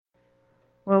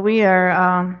Well, we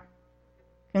are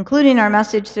concluding our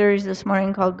message series this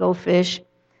morning called Go Fish.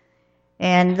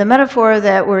 And the metaphor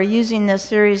that we're using this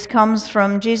series comes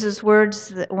from Jesus' words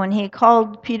that when he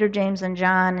called Peter, James, and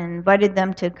John and invited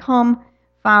them to come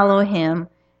follow him,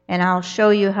 and I'll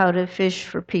show you how to fish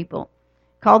for people.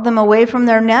 Called them away from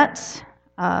their nets,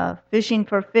 fishing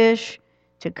for fish,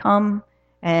 to come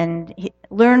and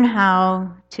learn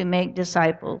how to make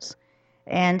disciples.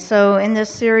 And so in this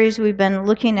series, we've been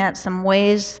looking at some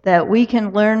ways that we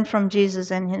can learn from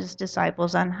Jesus and his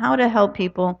disciples on how to help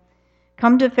people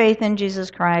come to faith in Jesus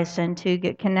Christ and to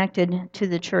get connected to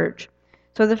the church.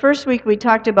 So the first week, we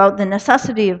talked about the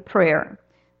necessity of prayer,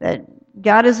 that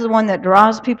God is the one that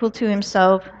draws people to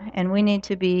himself, and we need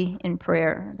to be in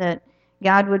prayer, that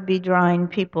God would be drawing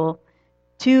people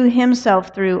to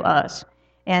himself through us.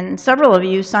 And several of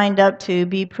you signed up to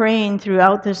be praying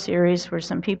throughout this series for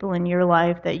some people in your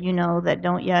life that you know that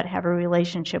don't yet have a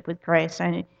relationship with Christ.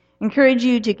 I encourage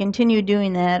you to continue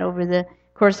doing that over the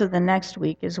course of the next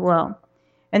week as well.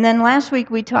 And then last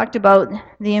week we talked about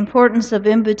the importance of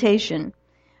invitation.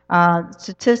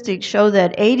 Statistics show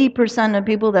that 80% of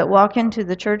people that walk into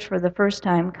the church for the first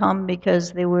time come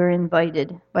because they were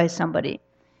invited by somebody.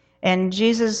 And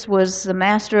Jesus was the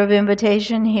master of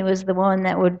invitation. He was the one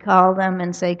that would call them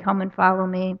and say, "Come and follow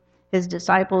me." His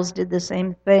disciples did the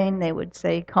same thing. They would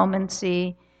say, "Come and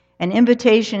see." And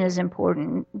invitation is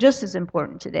important, just as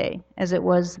important today as it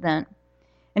was then.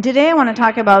 And today I want to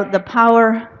talk about the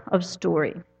power of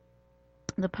story.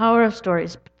 The power of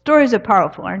stories. Stories are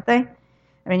powerful, aren't they?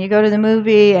 I mean, you go to the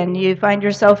movie and you find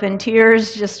yourself in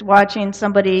tears just watching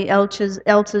somebody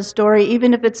else's story,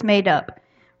 even if it's made up,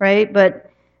 right? But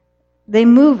they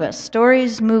move us.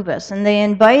 Stories move us, and they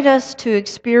invite us to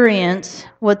experience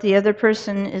what the other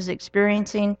person is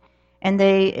experiencing, and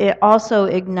they also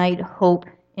ignite hope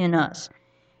in us.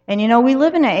 And you know, we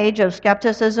live in an age of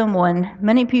skepticism when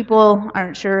many people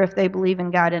aren't sure if they believe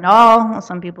in God at all.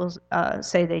 Some people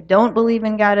say they don't believe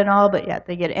in God at all, but yet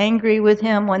they get angry with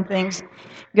him when things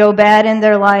go bad in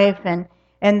their life.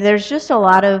 And there's just a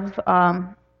lot of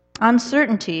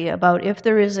uncertainty about if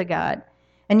there is a God.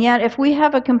 And yet, if we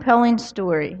have a compelling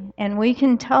story and we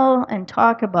can tell and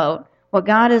talk about what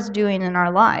God is doing in our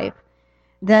life,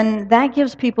 then that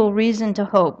gives people reason to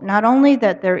hope. Not only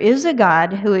that there is a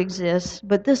God who exists,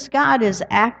 but this God is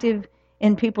active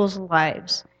in people's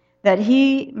lives, that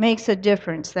he makes a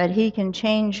difference, that he can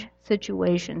change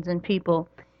situations and people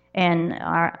and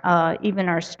even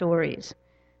our stories.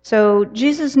 So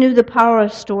Jesus knew the power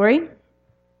of story,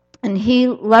 and he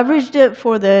leveraged it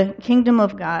for the kingdom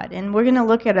of God. And we're going to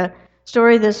look at a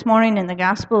story this morning in the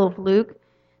Gospel of Luke,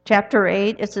 chapter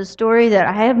 8. It's a story that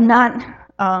I have not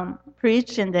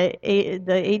preached in the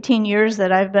 18 years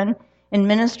that I've been in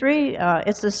ministry.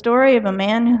 It's the story of a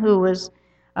man who was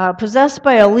possessed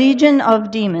by a legion of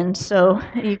demons. So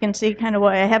you can see kind of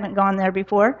why I haven't gone there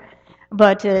before.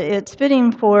 But it's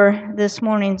fitting for this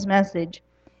morning's message.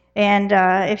 And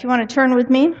if you want to turn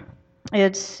with me,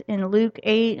 it's in Luke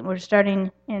 8. We're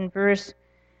starting in verse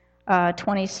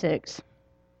 26.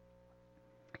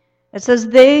 It says,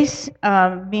 they,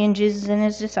 being Jesus and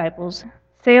his disciples,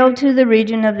 sailed to the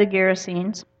region of the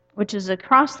Gerasenes, which is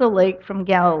across the lake from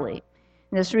Galilee.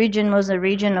 This region was a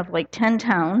region of like 10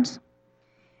 towns.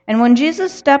 And when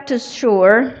Jesus stepped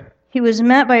ashore, he was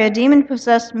met by a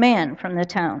demon-possessed man from the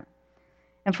town.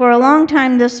 And for a long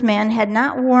time this man had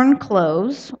not worn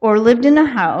clothes or lived in a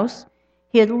house.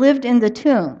 He had lived in the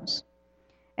tombs.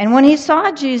 And when he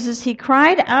saw Jesus, he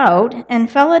cried out and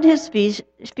fell at his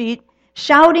feet,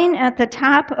 shouting at the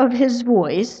top of his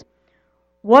voice,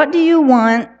 "What do you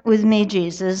want with me,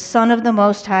 Jesus, Son of the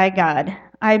Most High God?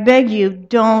 I beg you,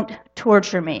 don't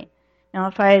torture me." Now,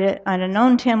 if I'd have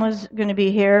known Tim was going to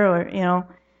be here, or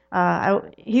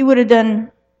he would have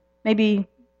done maybe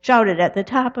shouted at the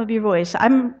top of your voice.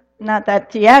 I'm not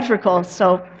that theatrical,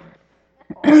 so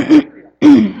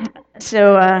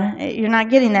you're not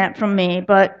getting that from me.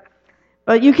 But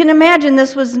you can imagine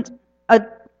this was a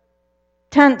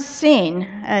tense scene.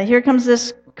 Here comes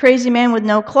this crazy man with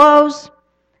no clothes,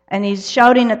 and he's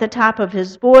shouting at the top of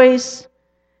his voice,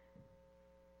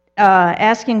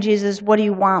 asking Jesus, "What do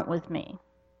you want with me?"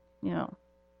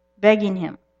 Begging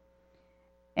him.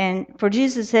 And for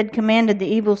Jesus had commanded the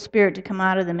evil spirit to come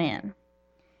out of the man.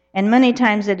 And many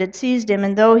times it had seized him,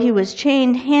 and though he was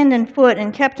chained hand and foot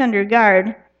and kept under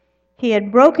guard, he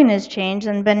had broken his chains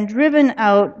and been driven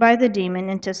out by the demon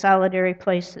into solitary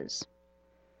places.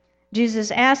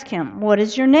 Jesus asked him, "What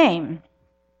is your name?"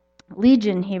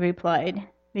 "Legion," he replied,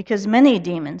 because many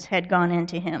demons had gone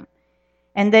into him.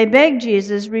 And they begged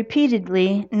Jesus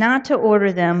repeatedly not to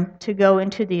order them to go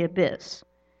into the abyss.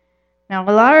 Now,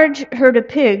 a large herd of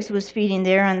pigs was feeding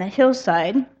there on the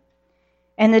hillside,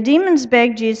 and the demons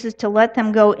begged Jesus to let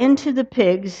them go into the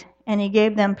pigs, and he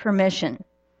gave them permission.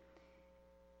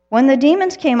 When the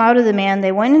demons came out of the man,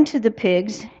 they went into the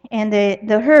pigs, and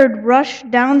the herd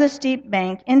rushed down the steep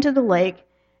bank into the lake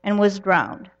and was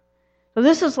drowned. So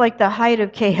this is like the height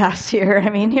of chaos here. I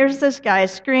mean, here's this guy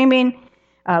screaming,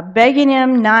 begging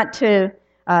him not to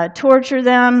torture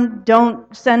them,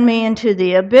 don't send me into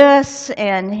the abyss,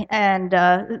 and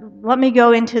let me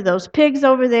go into those pigs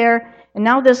over there. And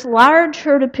now this large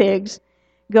herd of pigs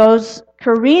goes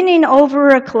careening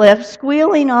over a cliff,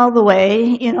 squealing all the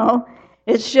way,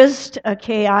 It's just a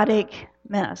chaotic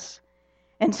mess.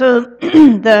 And so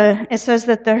it says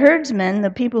that the herdsmen, the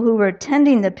people who were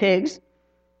tending the pigs,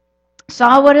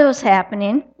 saw what was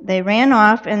happening. They ran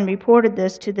off and reported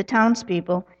this to the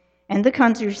townspeople and the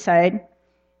countryside,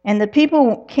 and the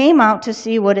people came out to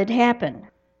see what had happened.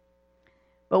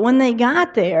 But when they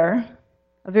got there,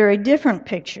 a very different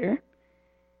picture.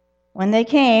 When they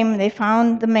came, they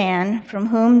found the man from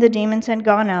whom the demons had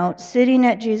gone out sitting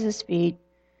at Jesus' feet,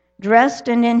 dressed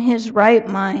and in his right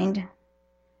mind,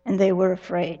 and they were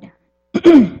afraid.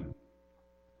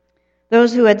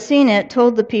 Those who had seen it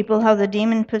told the people how the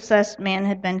demon-possessed man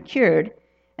had been cured,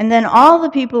 and then all the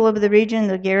people of the region of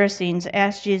the Gerasenes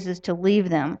asked Jesus to leave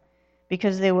them,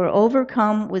 because they were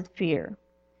overcome with fear.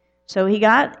 So he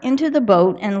got into the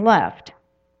boat and left.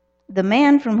 The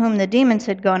man from whom the demons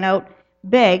had gone out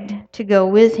begged to go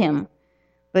with him,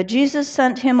 but Jesus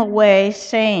sent him away,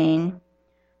 saying,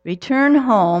 "Return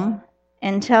home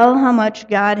and tell how much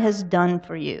God has done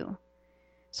for you."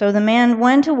 So the man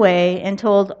went away and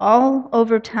told all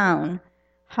over town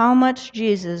how much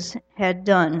Jesus had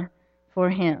done for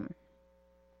him.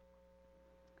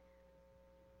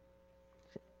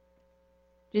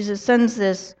 Jesus sends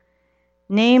this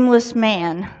nameless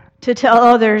man to tell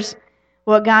others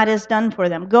what God has done for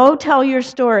them. Go tell your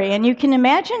story. And you can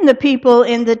imagine the people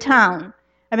in the town.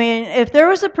 I mean, if there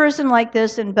was a person like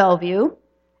this in Bellevue,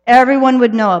 everyone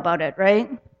would know about it,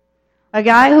 right? A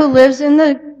guy who lives in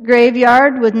the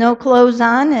graveyard with no clothes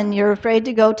on, and you're afraid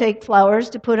to go take flowers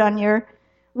to put on your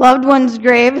loved one's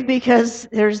grave because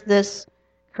there's this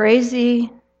crazy,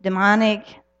 demonic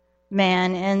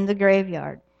man in the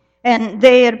graveyard. And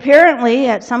they had apparently,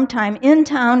 at some time in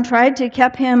town, tried to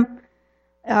keep him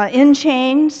in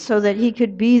chains so that he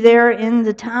could be there in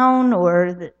the town,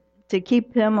 or to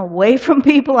keep him away from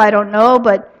people, I don't know,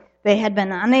 but they had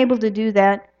been unable to do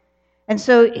that. And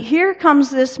so here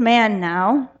comes this man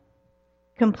now,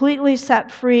 completely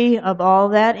set free of all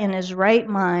that, in his right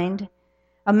mind.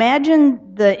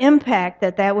 Imagine the impact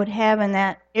that would have in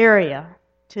that area,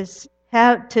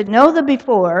 to know the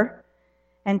before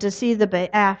and to see the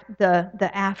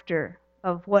after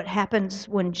of what happens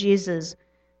when Jesus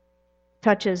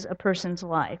touches a person's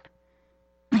life.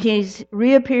 He's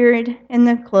reappeared in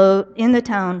the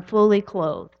town fully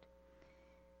clothed.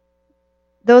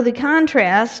 Though the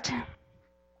contrast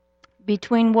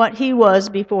between what he was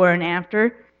before and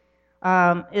after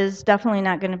is definitely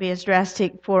not going to be as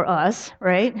drastic for us,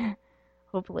 right?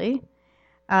 Hopefully.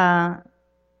 To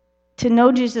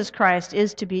know Jesus Christ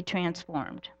is to be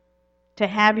transformed, to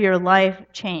have your life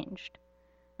changed.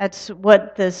 That's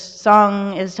what this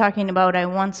song is talking about. I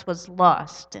once was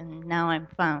lost, and now I'm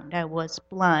found. I was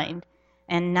blind,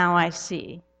 and now I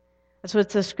see. That's what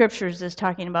the scriptures is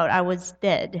talking about. I was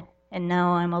dead, and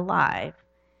now I'm alive.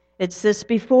 It's this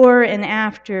before and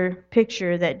after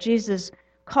picture that Jesus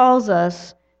calls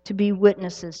us to be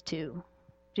witnesses to.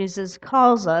 Jesus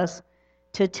calls us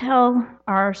to tell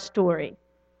our story.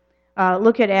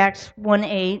 Look at Acts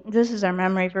 1:8. This is our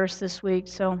memory verse this week,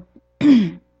 so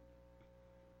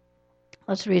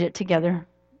let's read it together.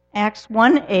 Acts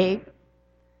 1:8.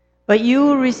 But you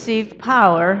will receive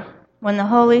power when the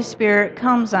Holy Spirit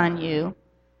comes on you,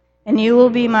 and you will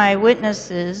be my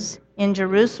witnesses in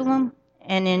Jerusalem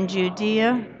and in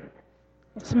Judea,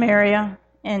 Samaria,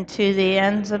 and to the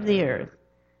ends of the earth.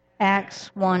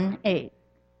 Acts 1:8.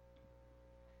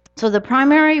 So the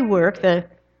primary work, the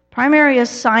primary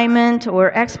assignment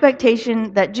or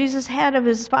expectation that Jesus had of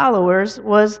his followers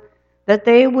was that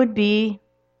they would be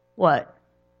what?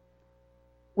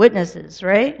 Witnesses,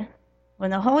 right? When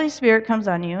the Holy Spirit comes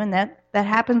on you, and that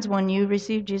happens when you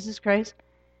receive Jesus Christ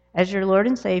as your Lord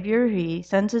and Savior, he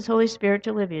sends his Holy Spirit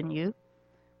to live in you.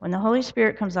 When the Holy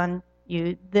Spirit comes on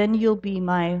you, then you'll be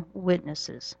my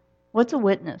witnesses. What's a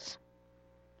witness?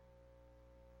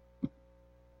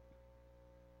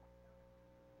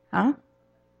 Huh?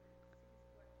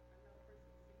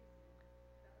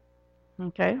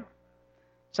 Okay.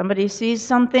 Somebody sees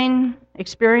something,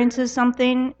 experiences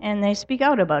something, and they speak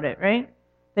out about it, right?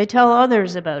 They tell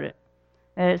others about it.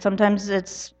 Sometimes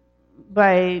it's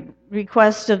by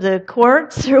request of the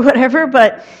courts or whatever,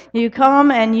 but you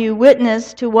come and you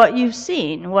witness to what you've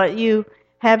seen, what you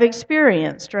have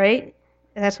experienced, right?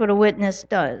 That's what a witness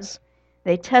does.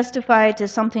 They testify to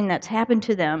something that's happened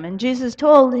to them. And Jesus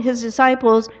told his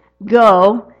disciples,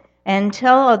 go and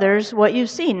tell others what you've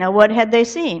seen. Now, what had they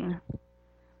seen?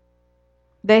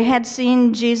 They had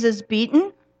seen Jesus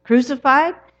beaten,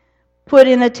 crucified, put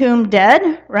in a tomb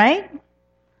dead, right?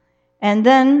 And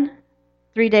then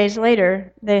 3 days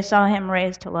later, they saw him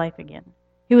raised to life again.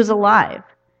 He was alive.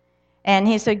 And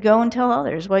he said, go and tell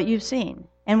others what you've seen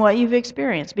and what you've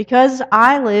experienced. Because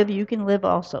I live, you can live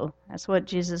also. That's what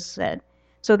Jesus said.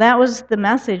 So that was the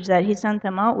message that he sent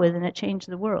them out with, and it changed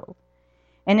the world.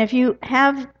 And if you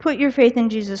have put your faith in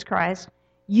Jesus Christ,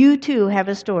 you too have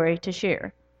a story to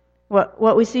share.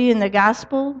 What we see in the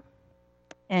gospel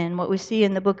and what we see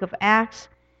in the book of Acts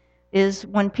is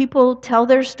when people tell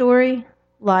their story,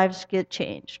 lives get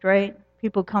changed, right?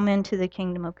 People come into the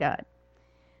kingdom of God.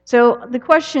 So the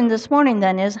question this morning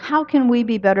then is, how can we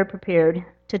be better prepared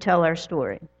to tell our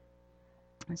story?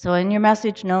 So in your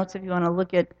message notes, if you want to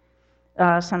look at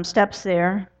some steps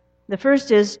there, the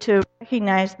first is to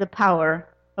recognize the power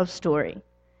of story.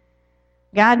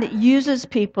 God uses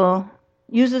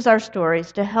our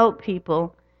stories to help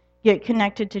people get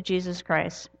connected to Jesus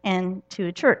Christ and to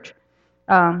a church.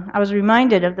 I was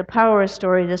reminded of the power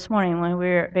story this morning when we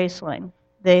were at Baseline.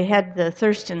 They had the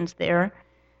Thurstons there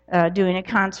doing a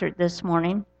concert this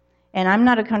morning, and I'm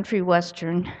not a country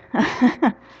western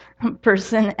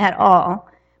person at all,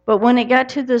 but when it got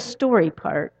to the story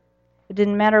part, it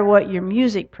didn't matter what your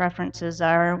music preferences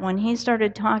are. When he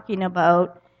started talking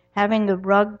about having the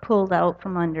rug pulled out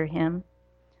from under him,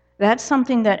 that's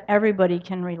something that everybody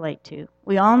can relate to.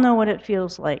 We all know what it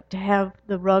feels like to have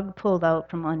the rug pulled out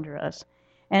from under us.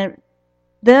 And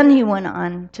then he went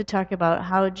on to talk about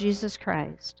how Jesus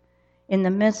Christ, in the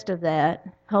midst of that,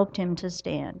 helped him to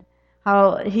stand.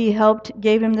 How he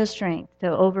gave him the strength to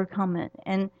overcome it.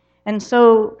 And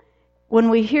so when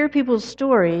we hear people's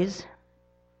stories,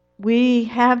 we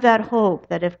have that hope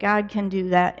that if God can do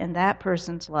that in that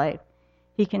person's life,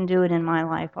 he can do it in my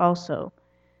life also.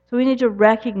 So we need to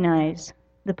recognize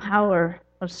the power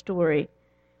of story.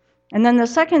 And then the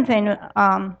second thing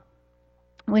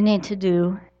we need to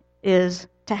do is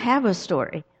to have a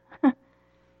story.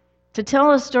 To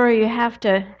tell a story, you have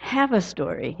to have a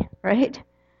story, right?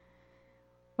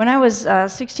 When I was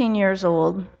 16 years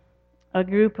old, a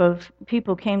group of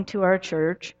people came to our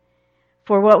church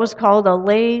for what was called a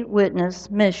lay witness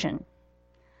mission.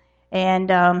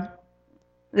 And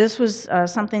this was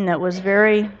something that was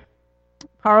very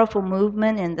powerful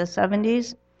movement in the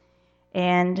 70s.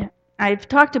 And I've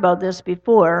talked about this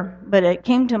before, but it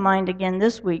came to mind again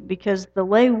this week because the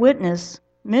lay witness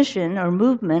mission or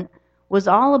movement was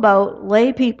all about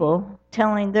lay people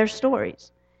telling their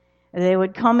stories. They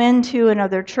would come into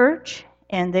another church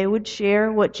and they would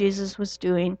share what Jesus was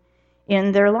doing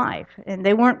in their life. And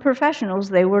they weren't professionals,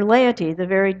 they were laity. The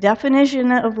very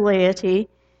definition of laity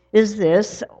is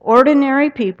this: ordinary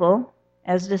people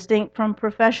as distinct from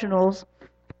professionals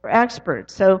or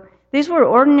experts. So these were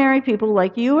ordinary people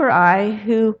like you or I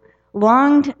who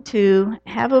longed to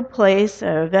have a place,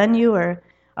 a venue, or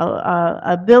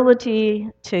ability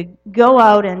to go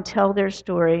out and tell their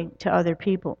story to other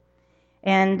people.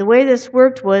 And the way this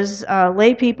worked was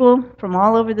lay people from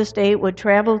all over the state would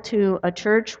travel to a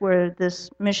church where this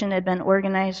mission had been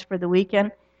organized for the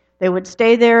weekend. They would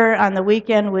stay there on the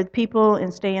weekend with people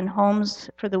and stay in homes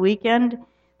for the weekend.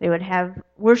 They would have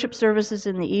worship services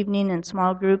in the evening in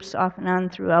small groups off and on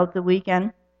throughout the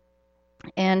weekend.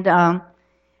 And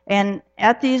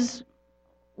at these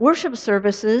worship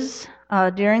services,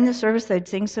 during the service, they'd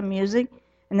sing some music,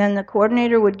 and then the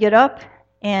coordinator would get up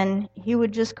and he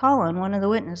would just call on one of the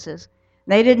witnesses.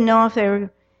 They didn't know if they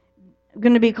were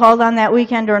going to be called on that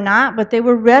weekend or not, but they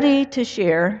were ready to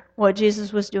share what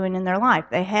Jesus was doing in their life.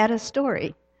 They had a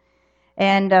story.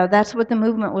 And that's what the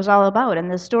movement was all about.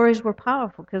 And the stories were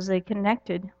powerful because they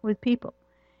connected with people.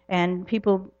 And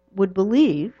people would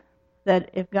believe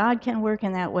that if God can work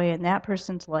in that way in that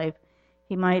person's life,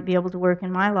 he might be able to work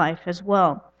in my life as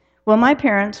well. Well, my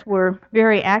parents were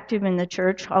very active in the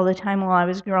church all the time while I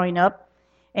was growing up.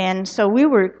 And so we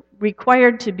were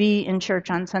required to be in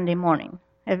church on Sunday morning.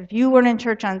 If you weren't in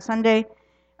church on Sunday,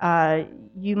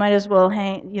 you might as well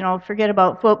forget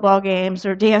about football games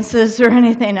or dances or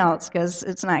anything else because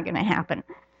it's not going to happen.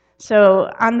 So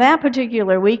on that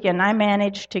particular weekend, I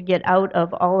managed to get out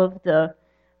of all of the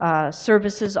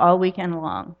services all weekend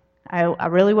long. I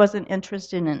really wasn't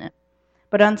interested in it.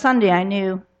 But on Sunday, I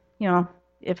knew,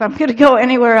 if I'm going to go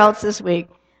anywhere else this week,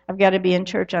 I've got to be in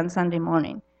church on Sunday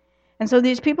morning. And so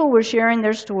these people were sharing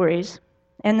their stories.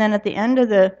 And then at the end of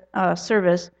the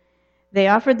service, they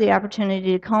offered the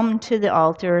opportunity to come to the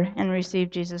altar and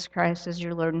receive Jesus Christ as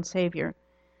your Lord and Savior.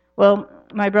 Well,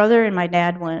 my brother and my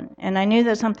dad went, and I knew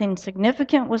that something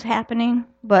significant was happening,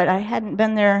 but I hadn't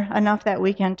been there enough that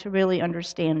weekend to really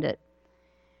understand it.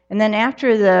 And then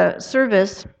after the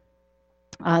service,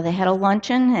 they had a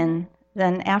luncheon, and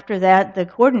then after that, the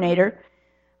coordinator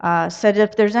said,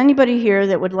 if there's anybody here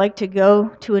that would like to go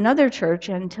to another church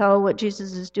and tell what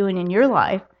Jesus is doing in your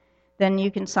life, then you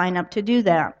can sign up to do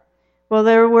that. Well,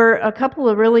 there were a couple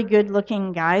of really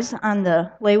good-looking guys on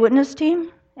the lay witness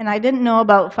team, and I didn't know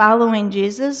about following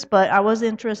Jesus, but I was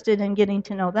interested in getting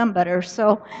to know them better.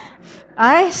 So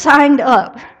I signed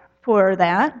up for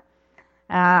that.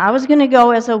 I was going to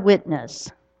go as a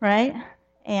witness, right?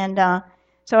 And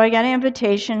so I got an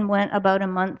invitation, went about a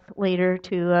month later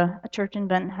to a church in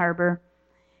Benton Harbor,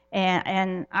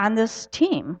 and on this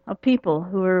team of people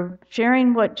who were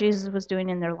sharing what Jesus was doing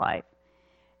in their life.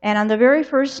 And on the very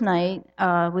first night,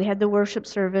 we had the worship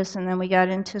service, and then we got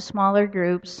into smaller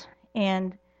groups.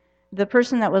 And the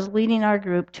person that was leading our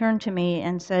group turned to me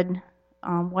and said,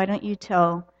 why don't you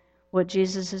tell what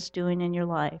Jesus is doing in your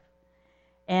life?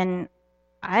 And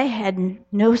I had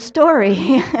no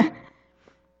story.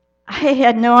 I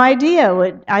had no idea.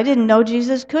 I didn't know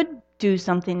Jesus could do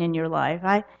something in your life.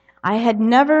 I had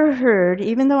never heard,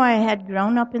 even though I had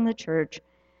grown up in the church,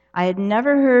 I had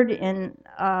never heard in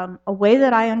a way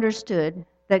that I understood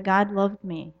that God loved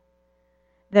me,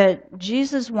 that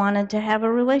Jesus wanted to have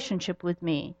a relationship with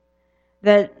me,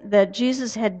 that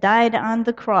Jesus had died on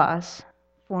the cross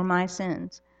for my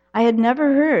sins. I had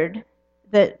never heard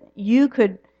that you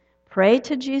could pray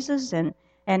to Jesus and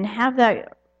have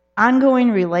that ongoing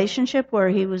relationship where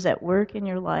he was at work in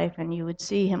your life and you would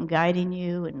see him guiding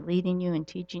you and leading you and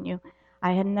teaching you.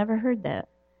 I had never heard that.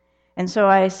 And so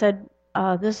I said,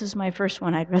 this is my first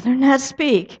one. I'd rather not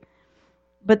speak.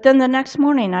 But then the next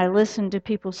morning I listened to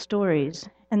people's stories,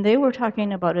 and they were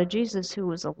talking about a Jesus who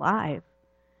was alive,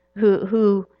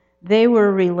 who they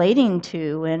were relating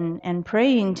to and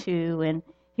praying to, and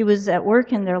he was at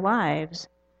work in their lives.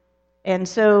 And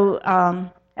so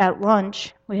at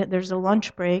lunch, there's a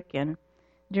lunch break, and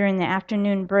during the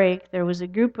afternoon break, there was a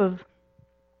group of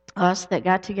us that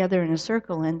got together in a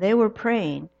circle, and they were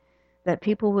praying that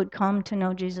people would come to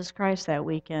know Jesus Christ that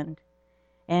weekend.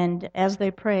 And as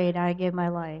they prayed, I gave my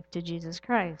life to Jesus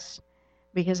Christ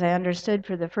because I understood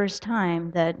for the first time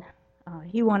that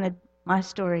he wanted my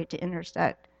story to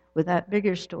intersect with that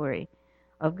bigger story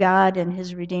of God and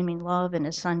his redeeming love and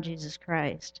his son, Jesus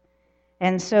Christ.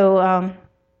 And so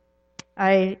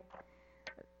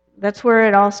that's where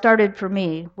it all started for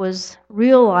me, was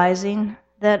realizing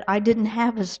that I didn't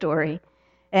have a story.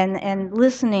 And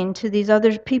listening to these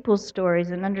other people's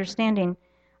stories and understanding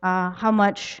how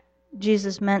much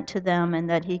Jesus meant to them and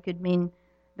that he could mean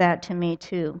that to me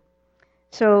too.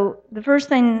 So the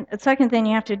second thing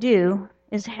you have to do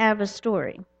is have a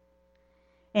story.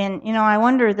 And, I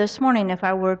wonder this morning if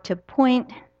I were to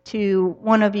point to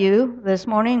one of you this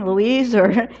morning, Louise,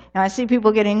 or I see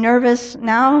people getting nervous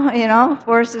now,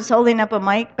 Forrest is holding up a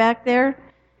mic back there.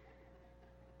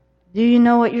 Do you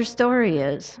know what your story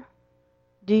is?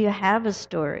 Do you have a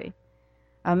story?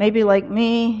 Maybe like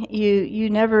me, you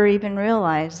never even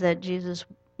realize that Jesus,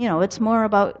 it's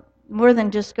more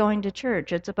than just going to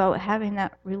church. It's about having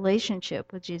that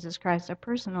relationship with Jesus Christ, a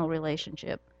personal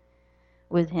relationship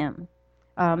with him.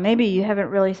 Maybe you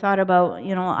haven't really thought about,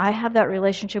 I have that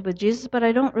relationship with Jesus, but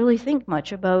I don't really think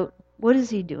much about what is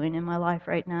he doing in my life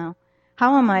right now?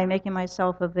 How am I making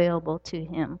myself available to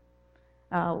him?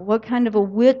 What kind of a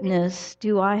witness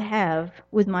do I have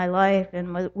with my life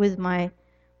and with my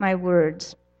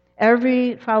words?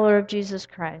 Every follower of Jesus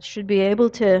Christ should be able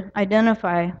to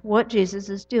identify what Jesus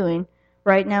is doing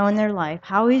right now in their life,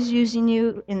 how he's using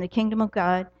you in the kingdom of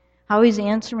God, how he's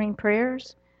answering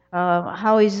prayers,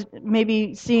 how he's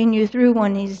maybe seeing you through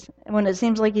when it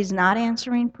seems like he's not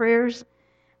answering prayers.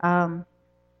 The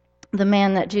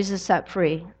man that Jesus set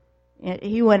free,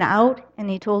 he went out and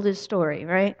he told his story,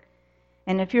 right?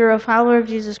 And if you're a follower of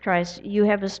Jesus Christ, you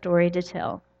have a story to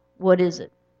tell. What is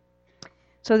it?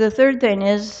 So the third thing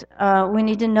is we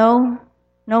need to know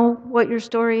what your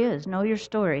story is. Know your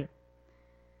story.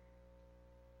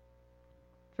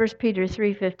 1 Peter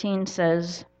 3:15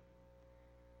 says,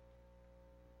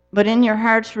 "But in your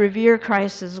hearts revere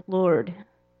Christ as Lord.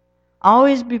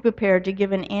 Always be prepared to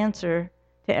give an answer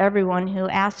to everyone who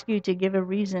asks you to give a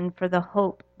reason for the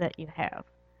hope that you have.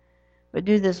 But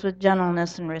do this with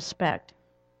gentleness and respect."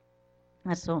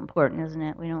 That's so important, isn't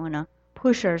it? We don't want to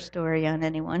push our story on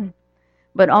anyone.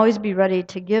 but always be ready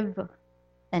to give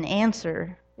an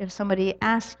answer if somebody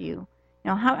asks you,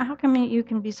 how come you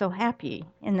can be so happy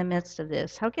in the midst of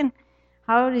this?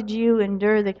 How did you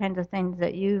endure the kinds of things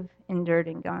that you've endured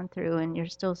and gone through, and you're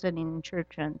still sitting in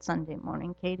church on Sunday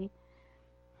morning, Katie?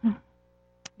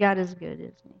 God is good,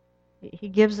 isn't he? He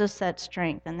gives us that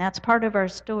strength, and that's part of our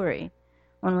story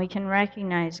when we can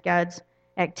recognize God's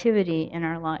activity in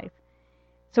our life.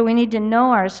 So we need to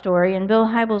know our story, and Bill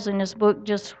Hybels in his book,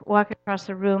 Just Walk Across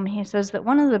the Room, he says that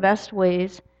one of the best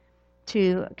ways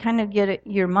to kind of get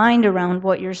your mind around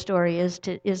what your story is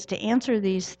to answer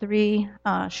these three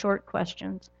short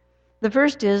questions. The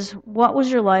first is, what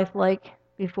was your life like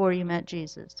before you met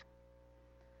Jesus?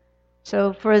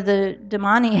 So for the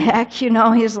demoniac,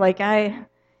 he's like, I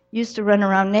used to run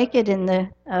around naked in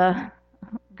the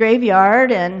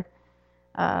graveyard and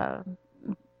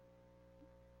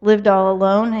lived all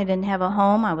alone. I didn't have a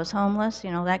home. I was homeless,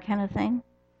 that kind of thing.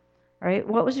 All right?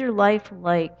 What was your life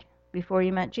like before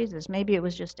you met Jesus? Maybe it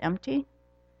was just empty.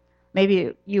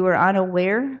 Maybe you were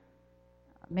unaware.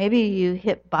 Maybe you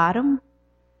hit bottom.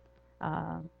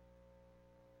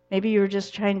 Maybe you were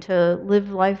just trying to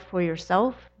live life for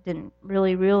yourself. Didn't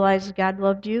really realize God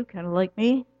loved you, kind of like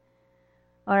me.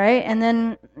 All right? And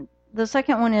then the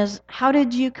second one is, how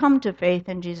did you come to faith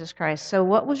in Jesus Christ? So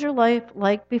what was your life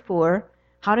like before?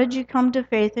 How did you come to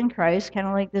faith in Christ? Kind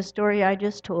of like this story I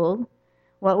just told.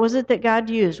 What was it that God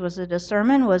used? Was it a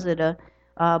sermon? Was it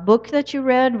a book that you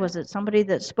read? Was it somebody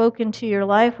that spoke into your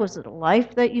life? Was it a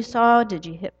life that you saw? Did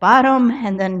you hit bottom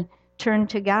and then turn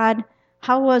to God?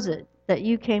 How was it that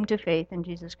you came to faith in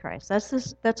Jesus Christ?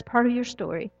 That's part of your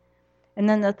story. And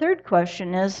then the third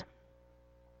question is,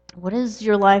 what is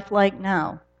your life like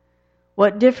now?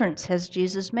 What difference has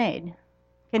Jesus made?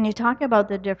 Can you talk about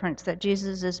the difference that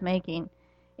Jesus is making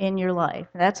in your life?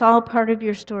 That's all part of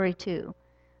your story too.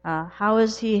 How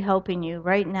is he helping you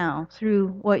right now through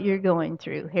what you're going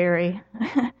through, Harry?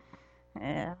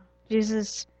 Yeah.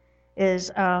 Jesus is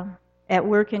at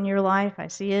work in your life. I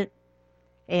see it.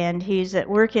 And he's at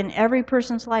work in every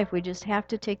person's life. We just have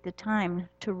to take the time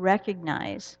to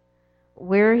recognize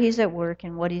where he's at work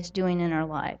and what he's doing in our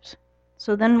lives.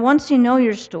 So then once you know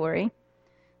your story,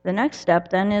 the next step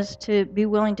then is to be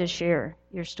willing to share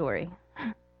your story.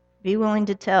 Be willing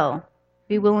to tell.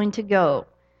 Be willing to go.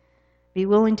 Be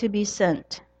willing to be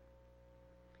sent.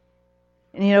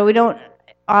 And we don't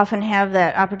often have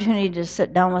that opportunity to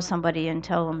sit down with somebody and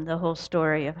tell them the whole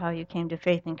story of how you came to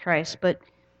faith in Christ. But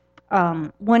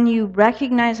when you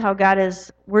recognize how God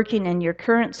is working in your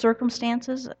current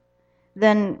circumstances,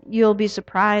 then you'll be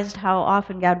surprised how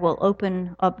often God will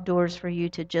open up doors for you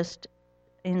to just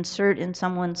insert in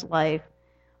someone's life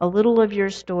a little of your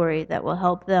story that will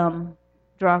help them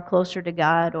draw closer to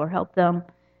God or help them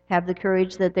have the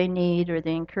courage that they need or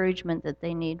the encouragement that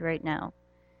they need right now.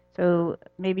 So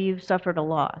maybe you've suffered a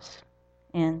loss.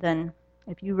 And then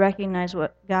if you recognize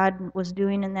what God was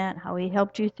doing in that, how he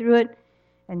helped you through it,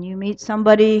 and you meet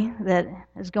somebody that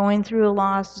is going through a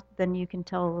loss, then you can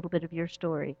tell a little bit of your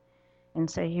story and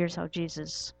say, here's how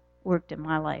Jesus worked in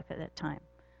my life at that time.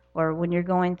 Or when you're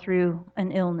going through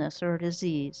an illness or a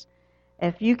disease.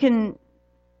 If you can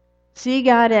see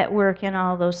God at work in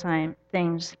all those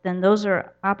things, then those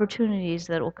are opportunities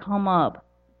that will come up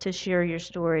to share your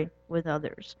story with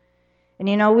others.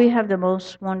 And we have the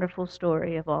most wonderful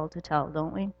story of all to tell,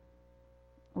 don't we?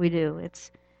 We do.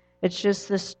 It's just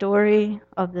the story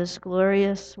of this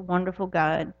glorious, wonderful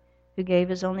God who gave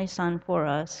his only Son for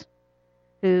us,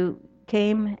 who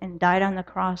came and died on the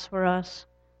cross for us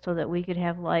so that we could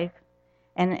have life.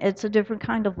 And it's a different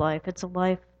kind of life. It's a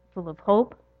life full of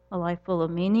hope, a life full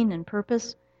of meaning and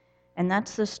purpose. And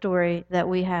that's the story that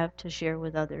we have to share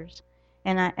with others.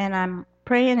 And I'm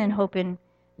praying and hoping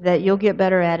that you'll get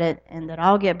better at it and that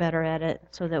I'll get better at it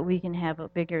so that we can have a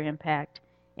bigger impact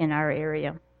in our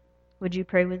area. Would you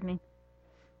pray with me?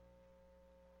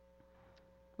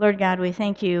 Lord God, we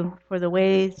thank you for the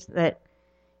ways that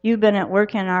you've been at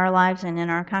work in our lives and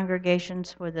in our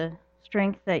congregations, for the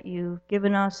strength that you've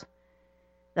given us,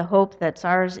 the hope that's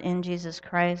ours in Jesus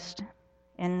Christ.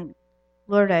 And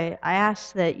Lord, I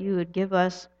ask that you would give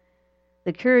us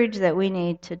the courage that we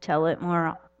need to tell it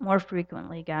more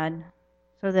frequently, God,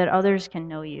 so that others can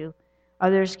know you,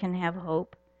 others can have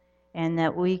hope, and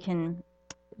that we can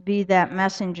be that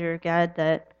messenger, God,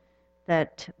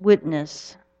 that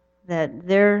witness that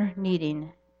they're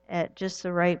needing at just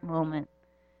the right moment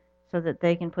so that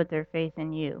they can put their faith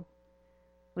in you.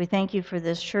 We thank you for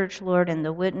this church, Lord, and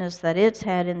the witness that it's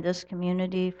had in this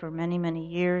community for many, many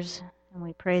years. And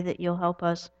we pray that you'll help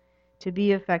us to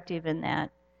be effective in that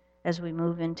as we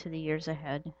move into the years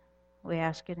ahead. We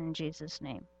ask it in Jesus'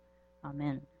 name.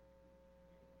 Amen.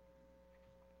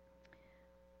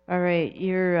 All right,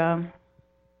 you're